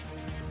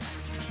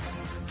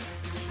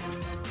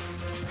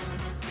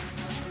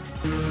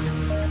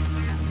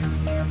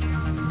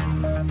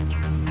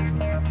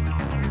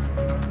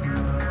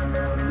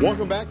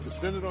 Welcome back to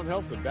Centered on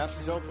Health with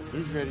Baptist Health on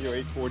News Radio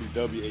 840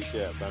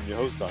 WHAS. I'm your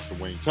host, Dr.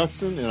 Wayne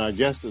Tuxson, and our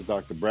guest is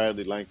Dr.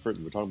 Bradley Lankford.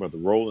 And we're talking about the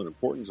role and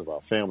importance of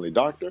our family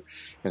doctor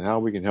and how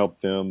we can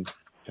help them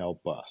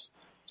help us.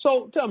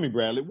 So tell me,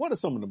 Bradley, what are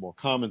some of the more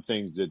common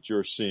things that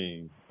you're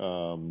seeing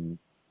that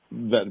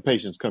the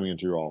patients coming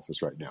into your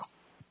office right now?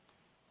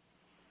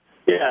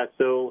 Yeah,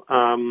 so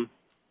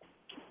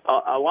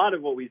a lot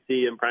of what we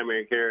see in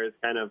primary care is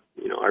kind of,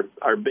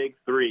 our big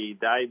three: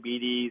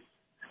 diabetes,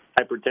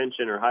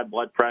 hypertension or high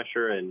blood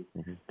pressure, and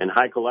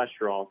high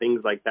cholesterol,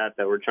 things like that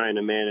we're trying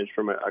to manage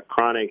from a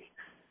chronic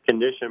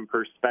condition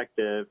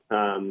perspective.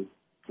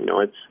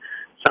 It's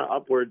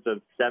upwards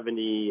of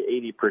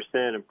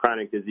 70-80% of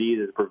chronic disease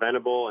is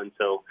preventable, and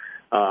so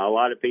a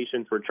lot of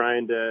patients, we're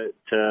trying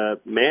to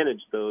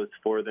manage those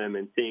for them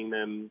and seeing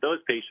those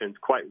patients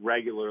quite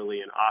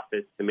regularly in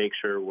office to make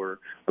sure we're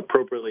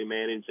appropriately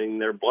managing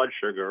their blood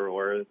sugar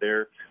or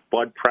their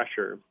blood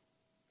pressure.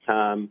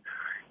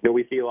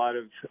 We see a lot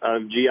of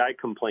GI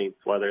complaints,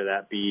 whether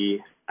that be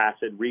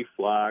acid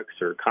reflux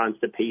or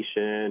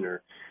constipation,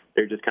 or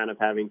they're just kind of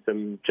having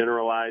some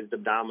generalized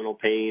abdominal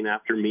pain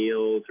after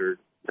meals or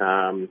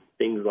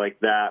things like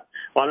that.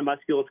 A lot of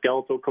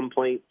musculoskeletal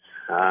complaints,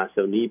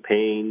 so knee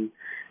pain,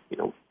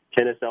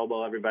 tennis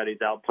elbow.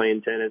 Everybody's out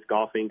playing tennis,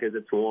 golfing because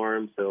it's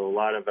warm, so a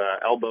lot of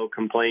elbow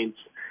complaints.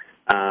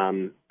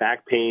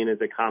 Back pain is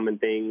a common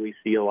thing we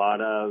see a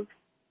lot of.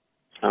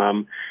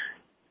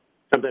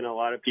 Something a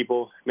lot of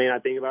people may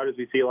not think about is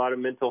we see a lot of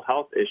mental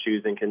health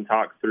issues and can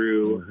talk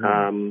through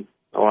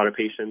a lot of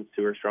patients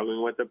who are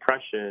struggling with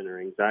depression or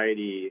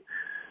anxiety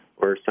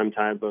or some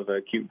type of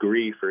acute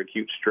grief or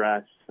acute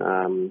stress. We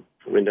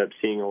end up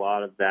seeing a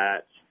lot of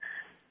that.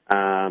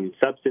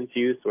 Substance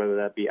use, whether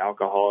that be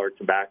alcohol or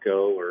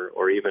tobacco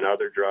or even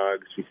other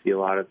drugs, we see a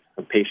lot of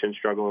patients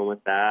struggling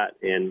with that.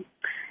 And,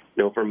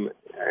 from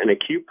an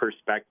acute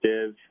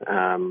perspective,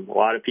 a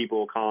lot of people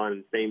will call on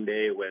the same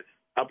day with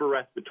upper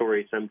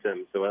respiratory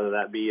symptoms, so whether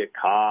that be a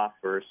cough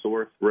or a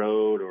sore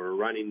throat or a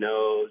runny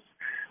nose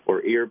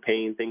or ear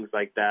pain, things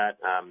like that.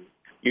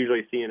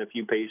 Usually seeing a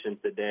few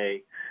patients a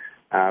day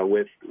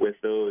with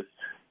those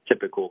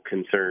typical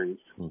concerns.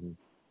 Mm-hmm.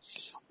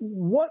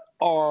 What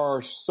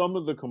are some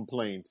of the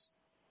complaints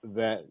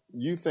that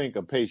you think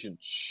a patient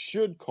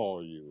should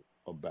call you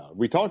about?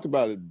 We talked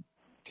about it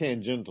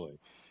tangentially,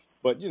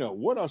 but,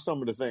 what are some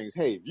of the things,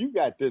 hey, if you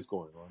got this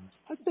going on,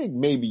 I think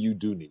maybe you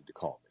do need to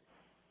call me.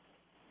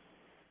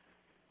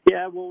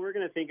 Yeah, well, we're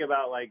going to think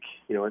about,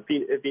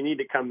 if you need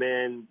to come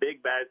in,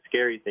 big, bad,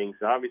 scary things.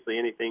 So obviously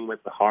anything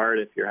with the heart,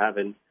 if you're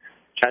having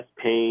chest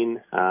pain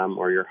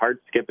or your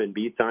heart skipping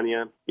beats on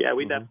you, yeah,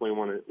 we definitely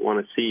want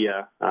to see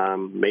you.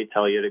 May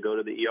tell you to go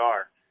to the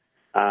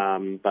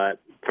ER. But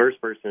first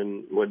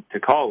person to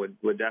call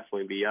would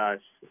definitely be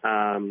us.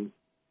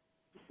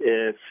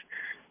 If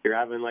you're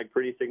having,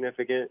 pretty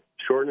significant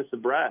shortness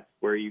of breath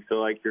where you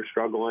feel like you're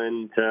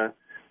struggling to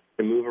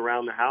move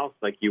around the house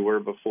like you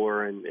were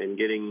before and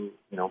getting,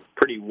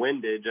 pretty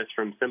winded just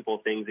from simple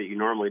things that you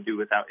normally do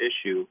without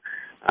issue,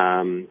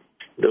 that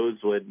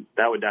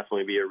would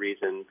definitely be a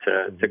reason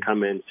to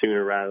come in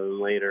sooner rather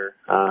than later.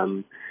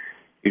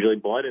 Usually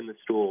blood in the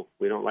stool.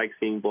 We don't like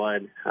seeing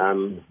blood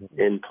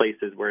in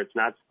places where it's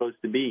not supposed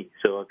to be.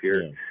 So if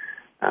you're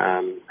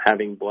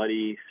having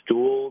bloody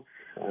stools,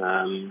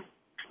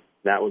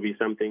 that would be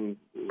something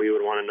we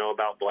would want to know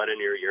about. Blood in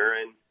your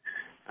urine.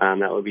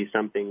 That would be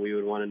something we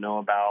would want to know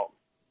about.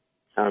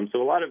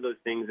 So a lot of those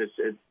things,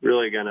 it's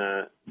really going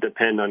to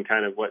depend on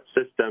kind of what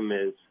system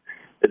is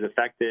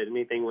affected.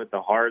 Anything with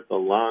the heart, the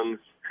lungs,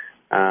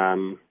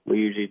 we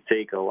usually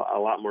take a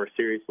lot more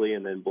seriously,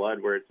 and then blood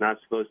where it's not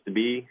supposed to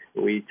be,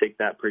 we take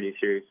that pretty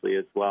seriously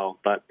as well.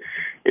 But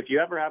if you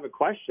ever have a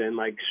question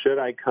like, should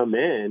I come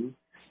in,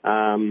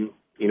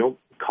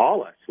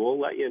 call us. We'll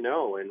let you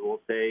know, and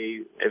we'll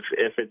say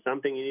if it's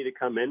something you need to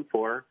come in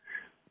for,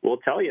 we'll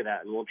tell you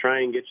that, and we'll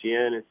try and get you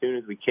in as soon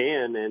as we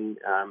can. And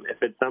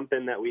if it's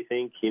something that we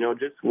think,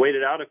 just wait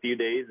it out a few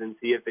days and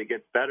see if it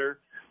gets better,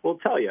 we'll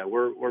tell you.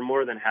 We're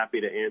more than happy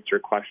to answer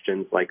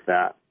questions like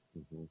that.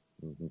 Mm-hmm.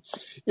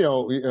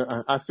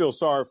 Mm-hmm. I feel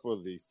sorry for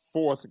the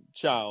fourth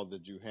child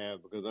that you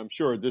have, because I'm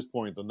sure at this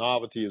point the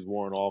novelty is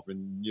worn off,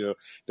 and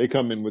they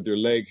come in with their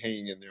leg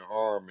hanging in their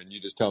arm, and you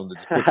just tell them to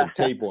just put some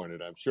tape on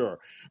it, I'm sure.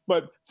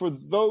 But for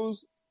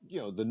those,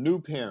 the new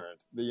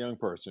parent, the young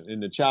person,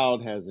 and the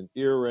child has an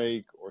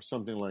earache or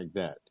something like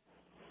that,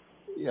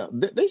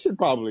 they should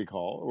probably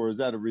call, or is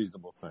that a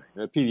reasonable thing?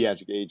 A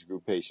pediatric age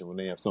group patient when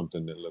they have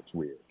something that looks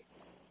weird.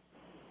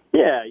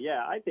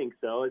 Yeah, I think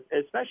so,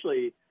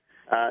 especially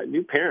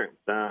new parents.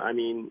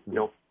 Parenting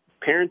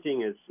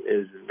is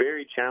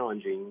very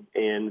challenging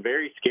and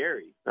very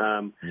scary.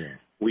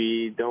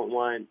 We don't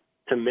want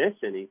to miss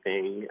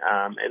anything.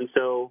 And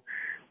so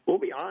we'll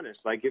be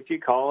honest. Like, if you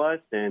call us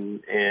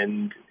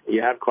and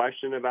you have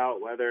question about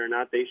whether or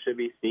not they should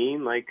be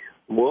seen,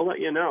 we'll let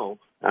you know.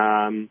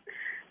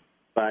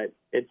 But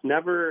it's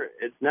never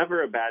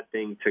a bad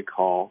thing to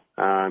call.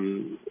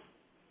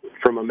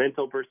 From a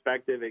mental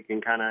perspective, it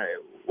can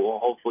we'll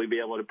hopefully be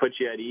able to put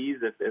you at ease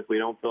if we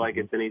don't feel like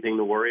it's anything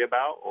to worry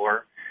about,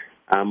 or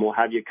we'll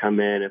have you come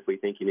in if we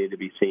think you need to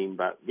be seen.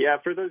 But yeah,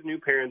 for those new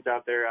parents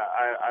out there,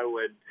 I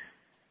would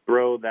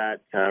throw that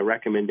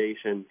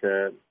recommendation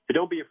to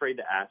don't be afraid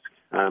to ask,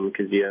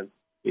 because you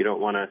don't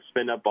want to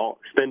spend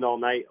all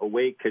night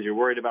awake because you're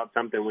worried about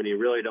something when you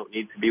really don't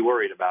need to be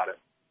worried about it.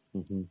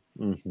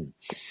 Mm-hmm. Mm-hmm.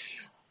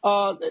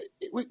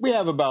 We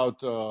have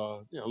about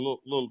a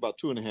little about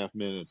 2.5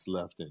 minutes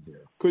left in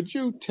here. Could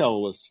you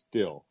tell us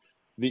still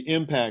the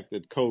impact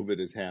that COVID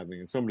is having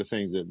and some of the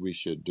things that we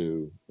should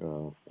do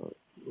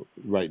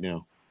right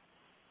now?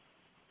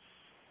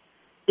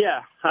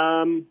 Yeah,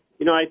 I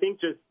think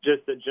just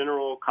the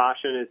general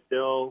caution is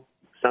still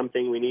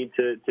something we need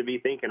to be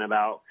thinking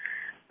about,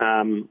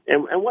 and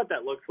what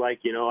that looks like.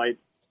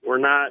 We're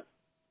not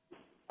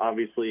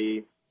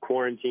obviously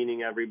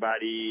quarantining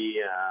everybody,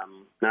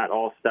 not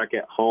all stuck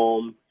at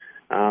home.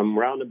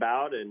 We're out and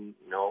about, and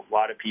a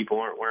lot of people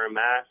aren't wearing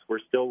masks. We're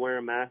still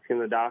wearing masks in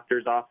the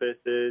doctor's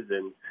offices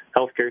and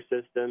healthcare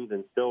systems,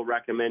 and still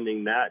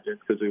recommending that just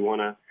because we want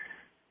to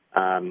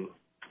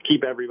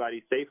keep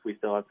everybody safe. We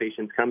still have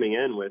patients coming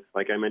in with,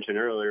 like I mentioned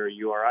earlier,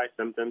 URI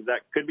symptoms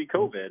that could be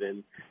COVID,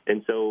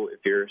 and so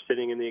if you're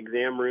sitting in the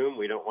exam room,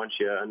 we don't want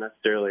you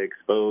unnecessarily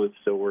exposed.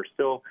 So we're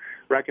still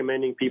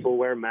recommending people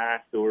wear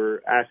masks,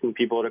 or asking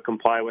people to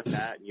comply with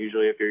that. And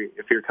usually, if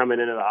you're coming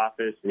into the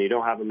office and you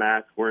don't have a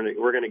mask, we're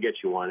going to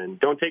get you one. And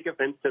don't take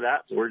offense to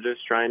that. We're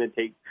just trying to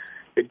take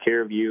good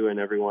care of you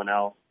and everyone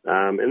else.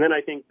 And then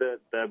I think the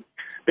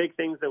big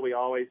things that we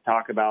always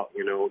talk about,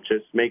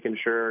 just making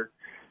sure,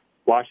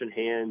 washing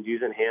hands,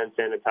 using hand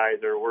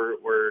sanitizer.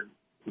 We're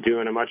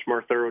doing a much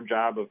more thorough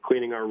job of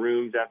cleaning our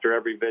rooms after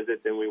every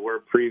visit than we were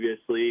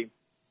previously.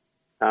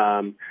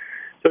 So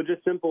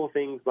just simple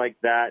things like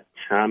that.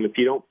 If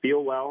you don't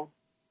feel well,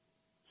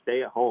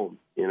 stay at home.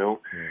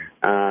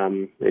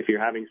 If you're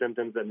having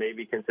symptoms that may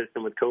be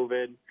consistent with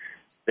COVID,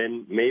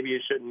 then maybe you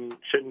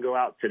shouldn't go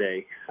out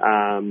today.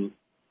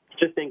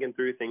 Just thinking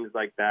through things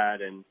like that,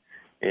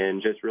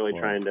 and just really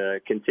trying to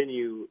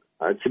continue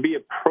to be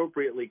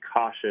appropriately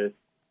cautious,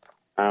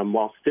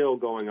 while still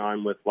going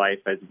on with life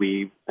as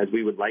we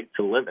would like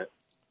to live it.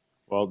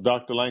 Well,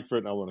 Dr.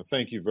 Lankford, I want to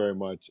thank you very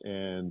much,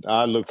 and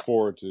I look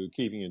forward to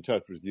keeping in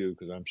touch with you,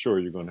 because I'm sure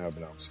you're going to have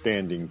an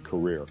outstanding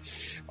career.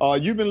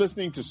 You've been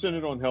listening to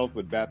Centered on Health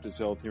with Baptist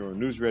Health here on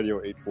News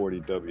Radio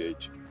 840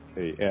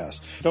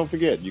 WHAS. Don't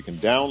forget, you can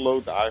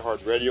download the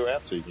iHeartRadio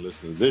app so you can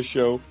listen to this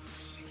show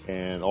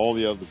and all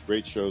the other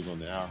great shows on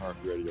the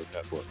iHeartRadio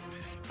network.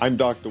 I'm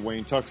Dr.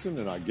 Wayne Tuckson,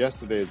 and our guest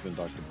today has been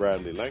Dr.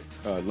 Bradley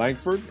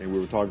Lankford, and we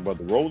were talking about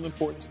the role and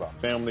importance of our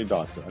family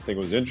doctor. I think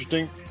it was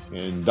interesting.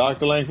 And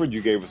Dr. Lankford,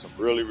 you gave us some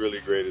really, really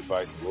great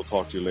advice, and we'll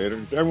talk to you later.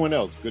 And to everyone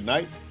else, good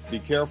night, be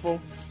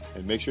careful,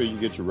 and make sure you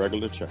get your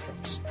regular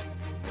checkups.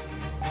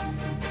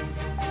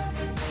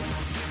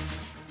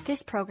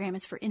 This program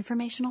is for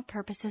informational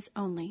purposes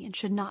only and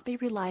should not be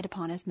relied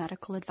upon as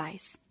medical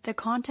advice. The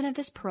content of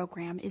this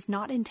program is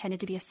not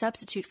intended to be a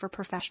substitute for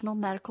professional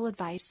medical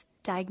advice,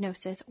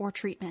 diagnosis, or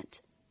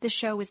treatment. The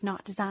show is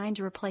not designed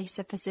to replace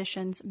a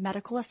physician's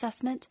medical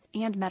assessment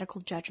and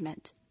medical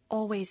judgment.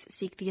 Always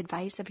seek the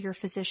advice of your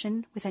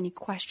physician with any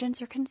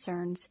questions or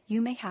concerns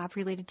you may have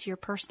related to your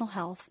personal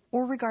health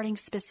or regarding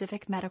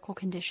specific medical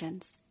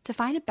conditions. To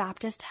find a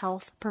Baptist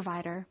Health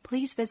provider,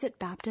 please visit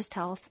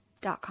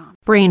baptisthealth.com.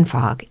 Brain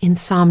fog,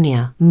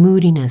 insomnia,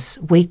 moodiness,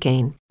 weight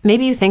gain.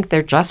 Maybe you think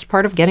they're just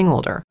part of getting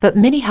older, but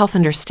MIDI Health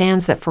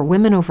understands that for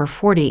women over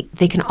 40,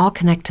 they can all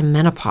connect to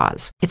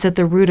menopause. It's at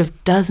the root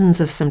of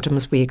dozens of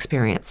symptoms we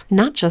experience,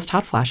 not just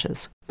hot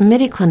flashes.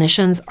 MIDI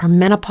clinicians are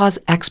menopause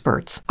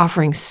experts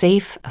offering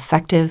safe,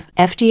 effective,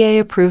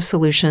 FDA-approved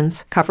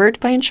solutions covered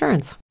by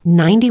insurance.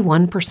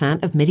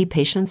 91% of MIDI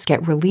patients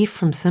get relief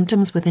from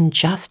symptoms within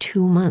just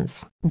 2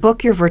 months.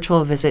 Book your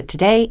virtual visit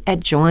today at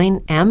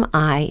joinmidi.com.